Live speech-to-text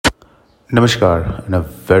Namaskar and a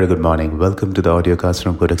very good morning. Welcome to the audiocast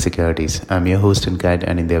from Kotak Securities. I'm your host and guide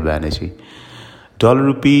Anindya Bannerjee. Dollar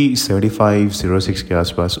rupee 75.06 के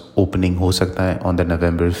आसपास opening हो सकता है on the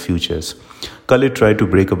November futures. कल it try to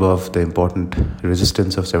break above the important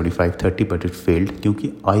resistance of 75.30 but it failed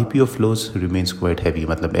क्योंकि IPO flows remains quite heavy.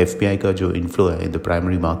 मतलब FPI का जो इनफ्लो है in the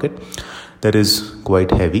primary market that is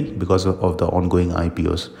quite heavy because of the ongoing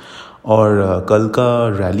IPOs. और कल का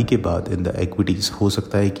rally के बाद इन द एक्विटीज़ हो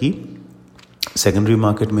सकता है कि सेकेंडरी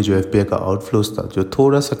मार्केट में जो FPI का आउटफ्लोज था जो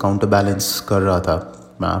थोड़ा सा काउंटर बैलेंस कर रहा था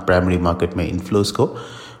प्राइमरी मार्केट में इनफ्लोज को,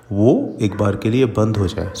 वो एक बार के लिए बंद हो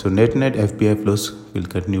जाए. So net FPI flows will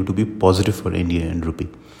continue to be positive for Indian rupee.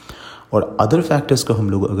 और अदर फैक्टर्स को हम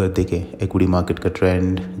लोग अगर देखें एक्विटी मार्केट का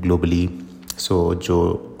ट्रेंड ग्लोबली, सो जो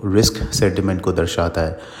रिस्क सेंटिमेंट को दर्शाता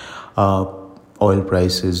है, oil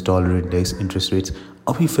prices, dollar index, interest rates,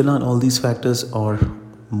 अभी फिलहाल all these factors are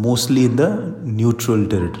mostly in the neutral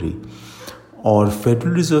territory. और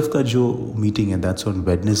फेडरल रिजर्व का जो मीटिंग है दैट्स ऑन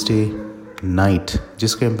वेडनेसडे नाइट,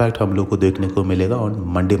 जिसका इम्पैक्ट हम लोग को देखने को मिलेगा on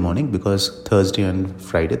Monday morning because Thursday and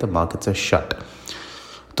Friday the markets are shut.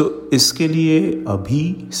 तो इसके लिए अभी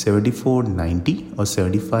 74.90 और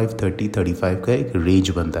 75.30-35 का एक रेंज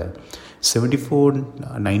बनता है.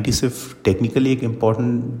 74.90 सिर्फ टेक्निकली एक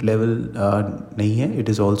इम्पॉर्टेंट लेवल नहीं है, it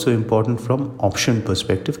is also important from option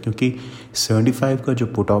perspective क्योंकि 75 का जो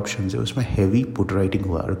पुट ऑप्शन है उसमें हैवी पुट राइटिंग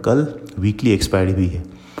हुआ और कल वीकली एक्सपायरी भी है.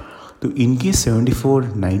 तो इनके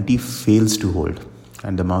 74.90 fails to hold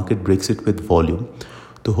and the market breaks it with volume,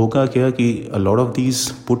 तो होगा क्या कि a lot of these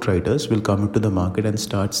put writers will come to the market and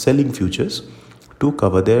start selling futures to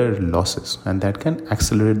cover their losses and that can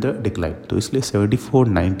accelerate the decline. तो इसलिए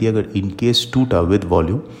 74.90 अगर in case टूटा with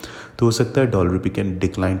volume तो हो सकता है dollar rupee can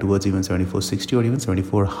decline towards even 74.60 और even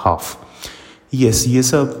 74.5. Yes, ये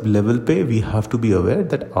सब लेवल पे we have to be aware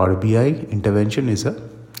that RBI intervention is a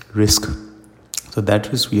risk. So that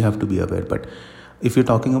risk we have to be aware. But if you're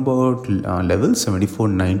talking about levels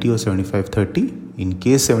 74.90 or 75.30, in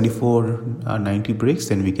case 74.90 breaks,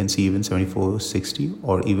 then we can see even 74.60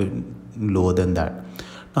 or even lower than that.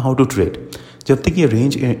 Now, how to trade? जब तक ये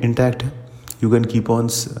range intact है, you can keep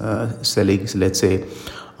on selling, let's say,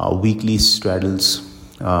 weekly straddles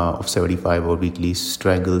of 75 or weekly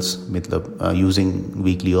strangles, मतलब using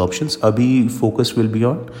weekly options. अभी focus will be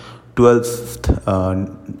on 12th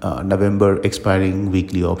November expiring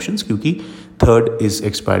weekly options क्योंकि 3rd is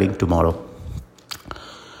expiring tomorrow.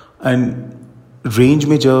 And range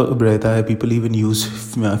में जब रहता है people even use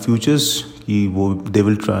futures कि वो they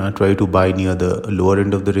will try to buy near the lower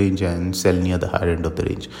end of the range and sell near the higher end of the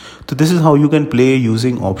range. So this is how you can play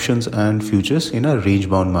using options and futures in a range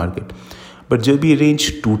bound market. But जब ये range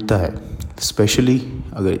टूटता है specially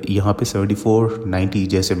अगर यहाँ पे 74.90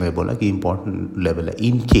 जैसे मैं बोला कि इम्पॉर्टेंट लेवल है,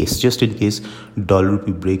 in case just in case dollar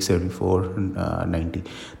rupee break 74.90,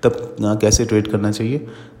 तब कैसे ट्रेड करना चाहिए?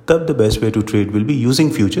 तब the best way to trade will be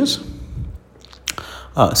using futures,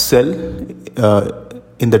 sell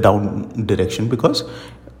in the down direction because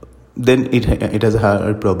then it has a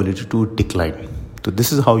higher probability to decline. तो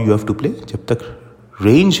this is how you have to play. जब तक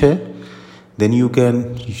range है then you can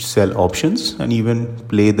sell options and even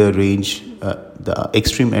play the range, the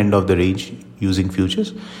extreme end of the range using futures.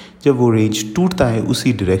 जब वो range टूटता है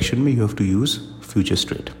उसी direction में you have to use futures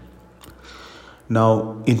trade. Now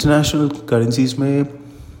international currencies में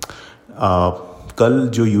कल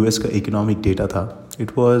जो US का economic data था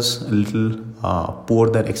it was a little poor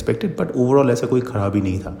than expected but overall ऐसा कोई खराबी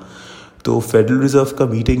नहीं था. तो Federal Reserve का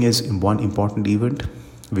meeting is one important event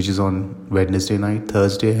which is on Wednesday night.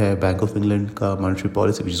 Thursday है Bank of England का monetary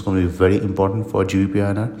policy which is going to be very important for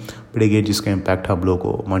GBP/INR. But again जिसका impact हम लोग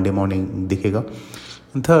को Monday morning दिखेगा.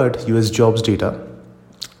 And third, US jobs data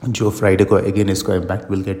जो Friday को again इसका impact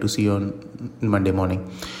we'll get to see on Monday morning.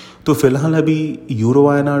 तो फिलहाल अभी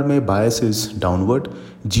Euro/INR में bias is downward.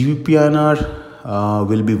 GBP/INR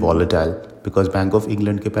will be volatile because Bank of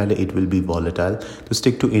England के पहले it will be volatile. To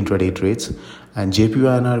stick to intraday trades. And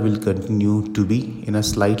JPY/INR will continue to be in a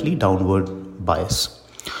slightly downward bias.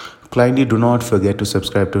 Kindly do not forget to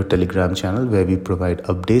subscribe to our Telegram channel where we provide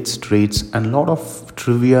updates, trades, and a lot of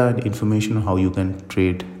trivia and information on how you can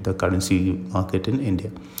trade the currency market in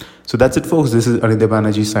India. So that's it, folks. This is Anindya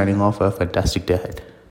Bannerjee signing off. A fantastic day ahead.